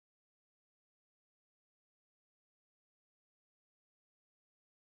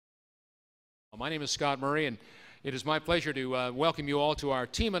My name is Scott Murray, and it is my pleasure to welcome you all to our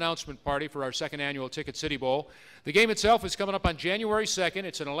team announcement party for our second annual Ticket City Bowl. The game itself is coming up on January 2nd.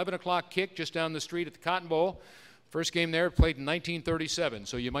 It's an 11 o'clock kick just down the street at the Cotton Bowl. First game there played in 1937,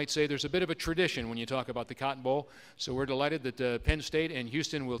 so you might say there's a bit of a tradition when you talk about the Cotton Bowl. So we're delighted that Penn State and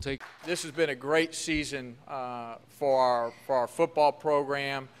Houston will take. This has been a great season for our football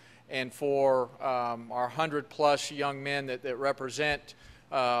program and for our 100-plus young men that represent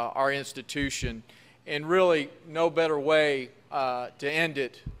our institution. And really, no better way to end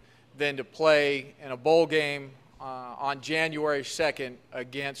it than to play in a bowl game on January 2nd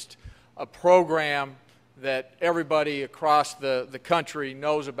against a program that everybody across the country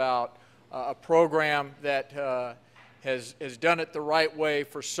knows about, a program that has done it the right way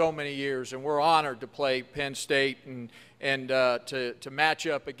for so many years. And we're honored to play Penn State and to match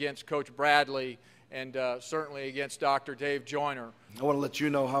up against Coach Bradley and certainly against Dr. Dave Joyner. I want to let you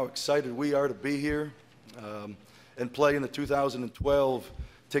know how excited we are to be here and play in the 2012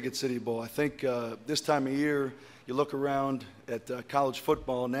 Ticket City Bowl. I think this time of year, you look around at college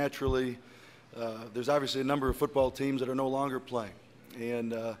football, naturally, there's obviously a number of football teams that are no longer playing.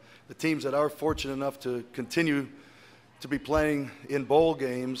 And the teams that are fortunate enough to continue to be playing in bowl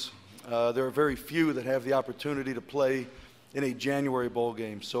games, there are very few that have the opportunity to play in a January bowl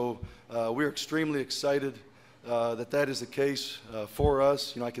game. So we're extremely excited that is the case for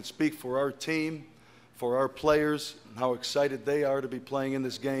us. You know, I can speak for our team, for our players, and how excited they are to be playing in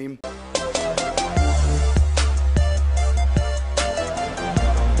this game.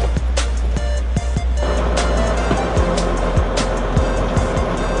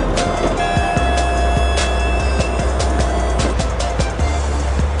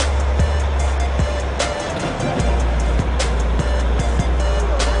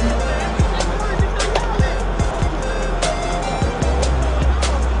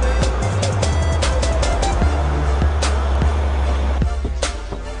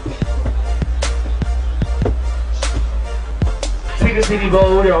 Ticket City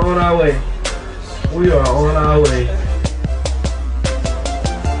Bowl, we are on our way. We are on our way.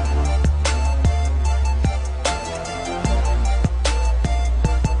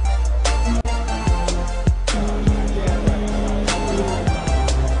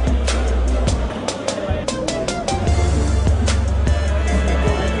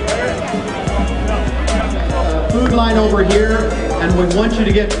 Food line over here, and we want you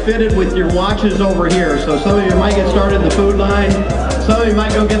to get fitted with your watches over here. So some of you might get started in the food line, some of you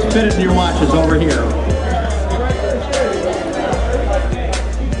might go get fitted in your watches over here.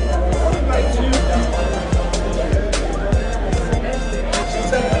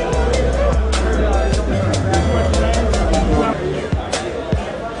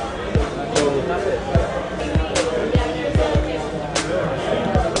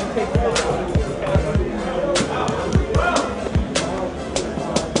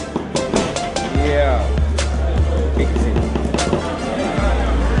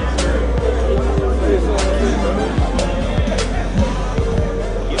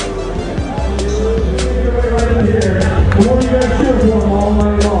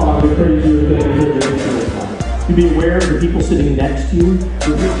 To be aware of the people sitting next to you, with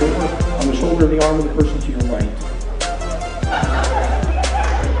your foot on the shoulder and the arm of the person to your right.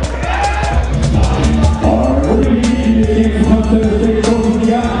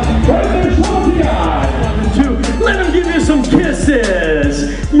 Let them give you some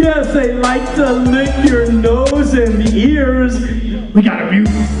kisses. Yes, they like to lick your nose and ears. We got a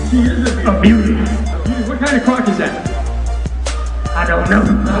beauty. A beauty. What kind of crock is that? I don't know.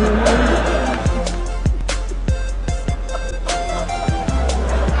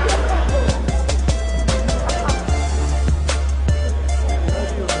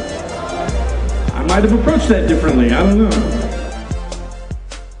 I might have approached that differently. I don't know.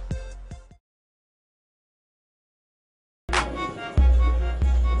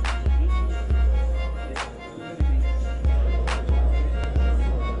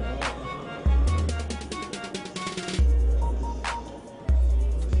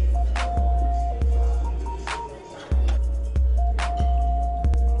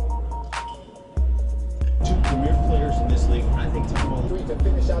 Premier players in this league, I think, to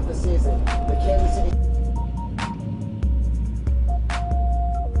finish out the season. The Kansas City.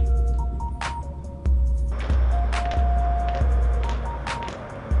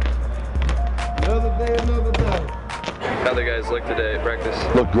 Another day, another day. How the guys look today at practice?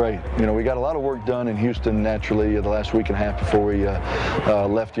 Look great. You know, we got a lot of work done in Houston naturally the last week and a half before we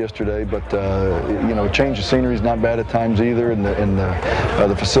left yesterday, but you know, change of scenery is not bad at times either, and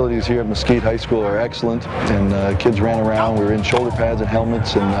the facilities here at Mesquite High School are excellent, and kids ran around. We were in shoulder pads and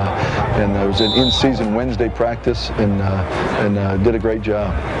helmets, and there was an in-season Wednesday practice, and did a great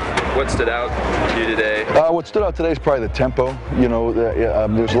job. What stood out to you today? What stood out today is probably the tempo. You know,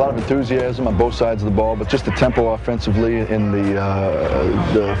 there's a lot of enthusiasm on both sides of the ball, but just the tempo offensively and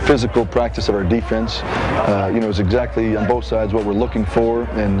the physical practice of our defense, you know, is exactly on both sides what we're looking for,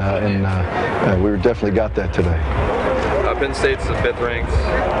 and we definitely got that today. Penn State's the 5th ranked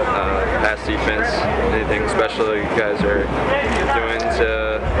pass defense. Anything special you guys are doing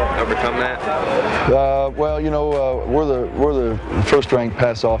to overcome that? Well, you know, we're the 1st ranked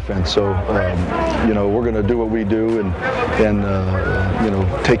pass offense, so you know, we're going to do what we do and you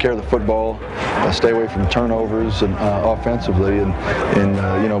know, take care of the football, stay away from turnovers and offensively, and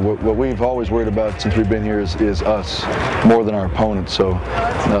you know, what we've always worried about since we've been here is us more than our opponents. So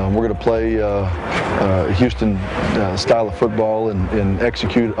we're going to play Houston style of football and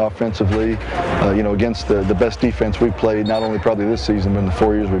execute offensively, you know, against the best defense we've played, not only probably this season, but in the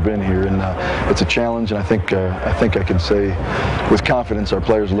 4 years we've been here. And it's a challenge, and I think I can say with confidence our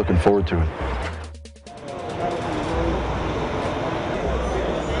players are looking forward to it.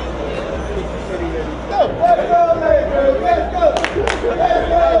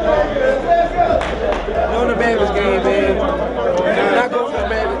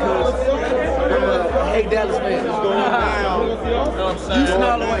 Dallas fans. Houston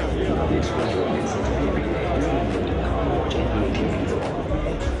all the way.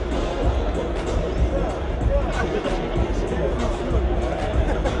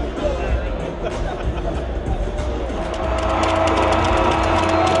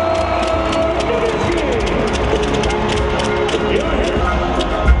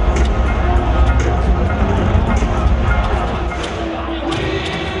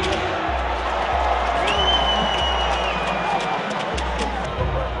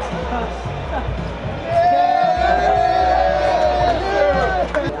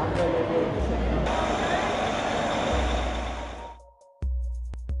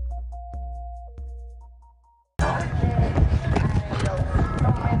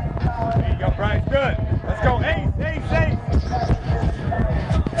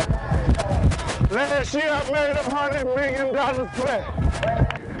 Last year I made $100 million flat.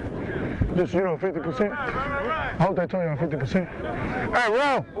 Just, you know, 50%. I hope they told you 50%. Hey,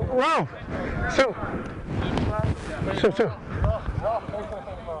 Ralph, sit.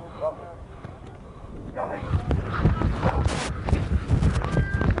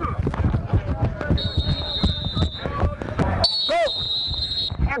 Go!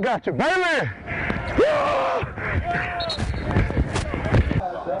 I got you, baby!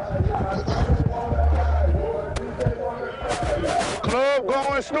 Club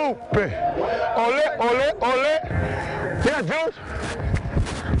going stupid. Ole. Yeah, Juice.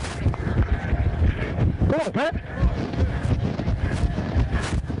 Come on, Pat.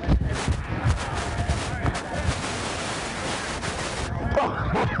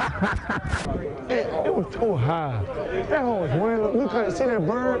 It was too high. That one was way up. Look, see that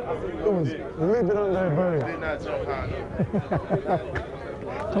bird? It was a little bit under that bird. Did not jump high.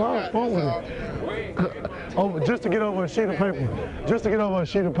 So I was fun with it. Just to get over a sheet of paper.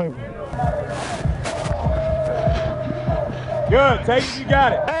 Good, take it, you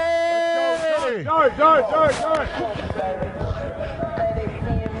got it. Hey! Let's go, George.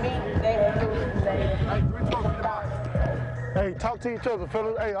 Hey, talk to each other,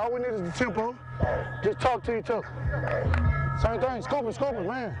 fellas. Hey, all we need is the tempo. Just talk to each other. Same thing, scooping,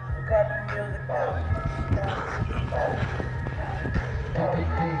 man.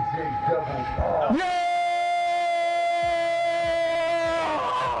 Yeah!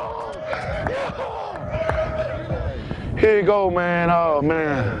 Here you go, man. Oh,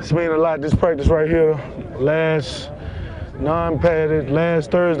 man. It's been a lot this practice right here. Last non-padded, last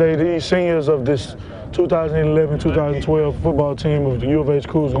Thursday, these seniors of this 2011-2012 football team of the U of H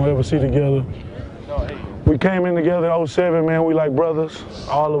Cougars gonna ever see together. We came in together in 07, man. We like brothers,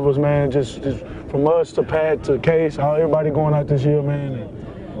 all of us, man. Just from us to Pat to Case, everybody going out this year, man.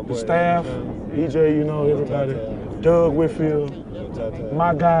 And the staff, EJ, you know, everybody. Doug Whitfield,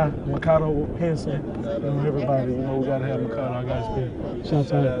 my guy, Mikado Henson, you know, everybody. You know, we gotta have Mikado. I gotta spend.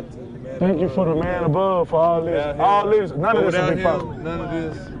 Shout out. Thank you for the man above for all this. All this. None of this would be possible.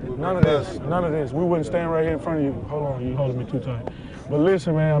 None of this. We wouldn't stand right here in front of you. Hold on, you holding me too tight. But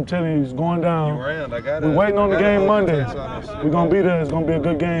listen, man, I'm telling you, it's going down. We're waiting on the game Monday. We're going to be there. It's going to be a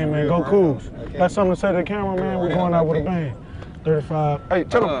good game, man. Go Coogs. Got something to say to the camera, man? We're going out with a bang. 35. Hey,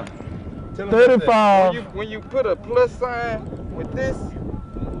 tell them. 35. When you put a plus sign with this,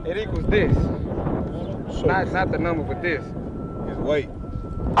 it equals this. So, not the number, but this. It's weight.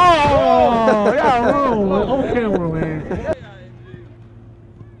 Oh, y'all wrong, man. On camera, man.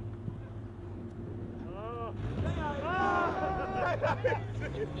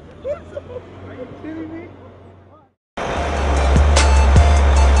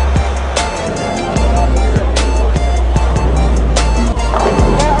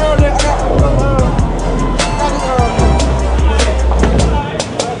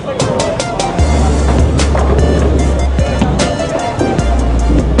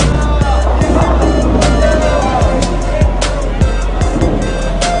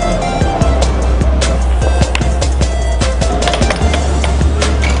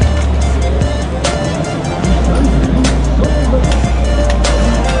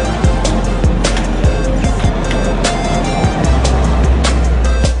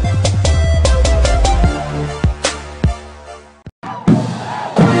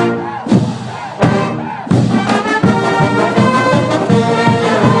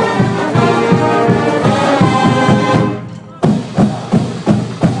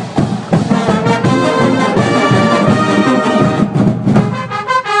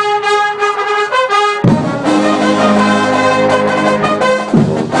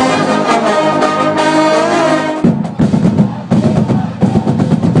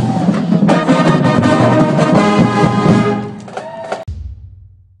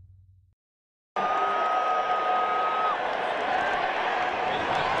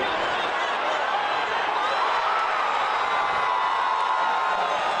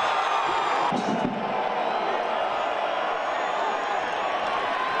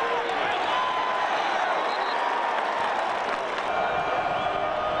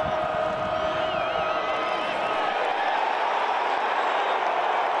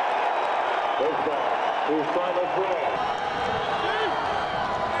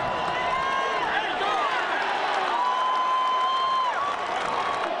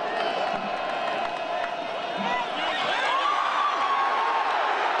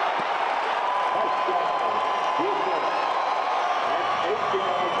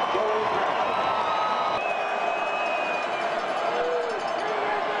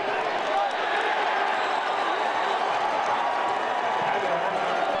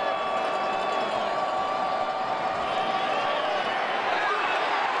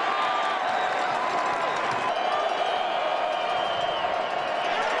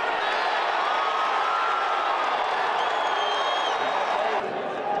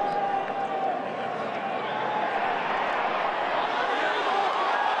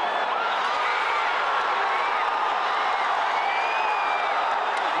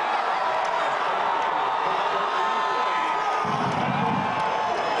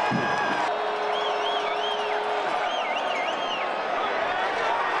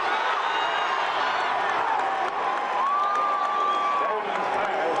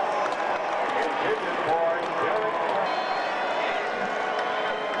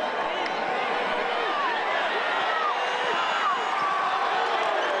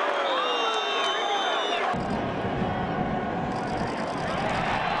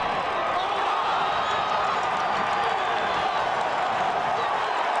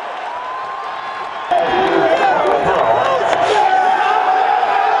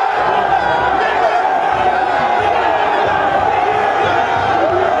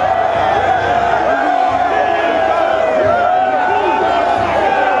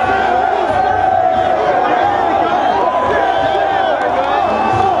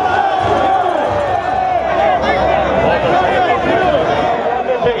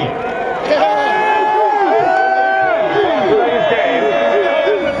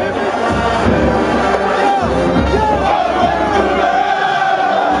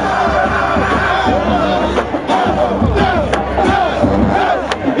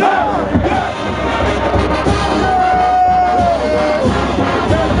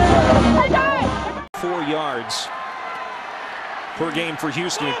 per game for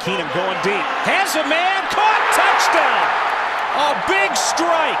Houston, and Keenum going deep. Has a man, caught, touchdown! A big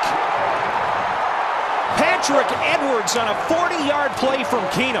strike! Patrick Edwards on a 40-yard play from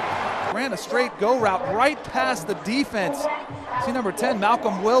Keenum. Ran a straight go route right past the defense. See number 10,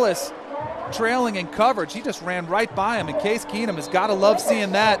 Malcolm Willis, trailing in coverage. He just ran right by him. And Case Keenum has got to love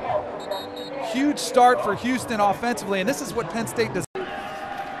seeing that. Huge start for Houston offensively, and this is what Penn State does.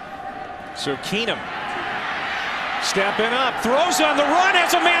 So Keenum Stepping up, throws on the run,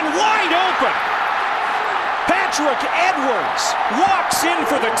 has a man wide open. Patrick Edwards walks in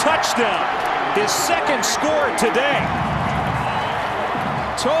for the touchdown. His second score today.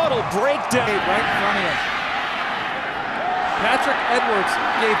 Total breakdown. Right in front of him. Patrick Edwards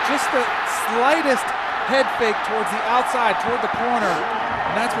gave just the slightest head fake towards the outside, toward the corner.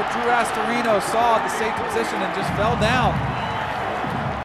 And that's what Drew Astorino saw at the safety position and just fell down.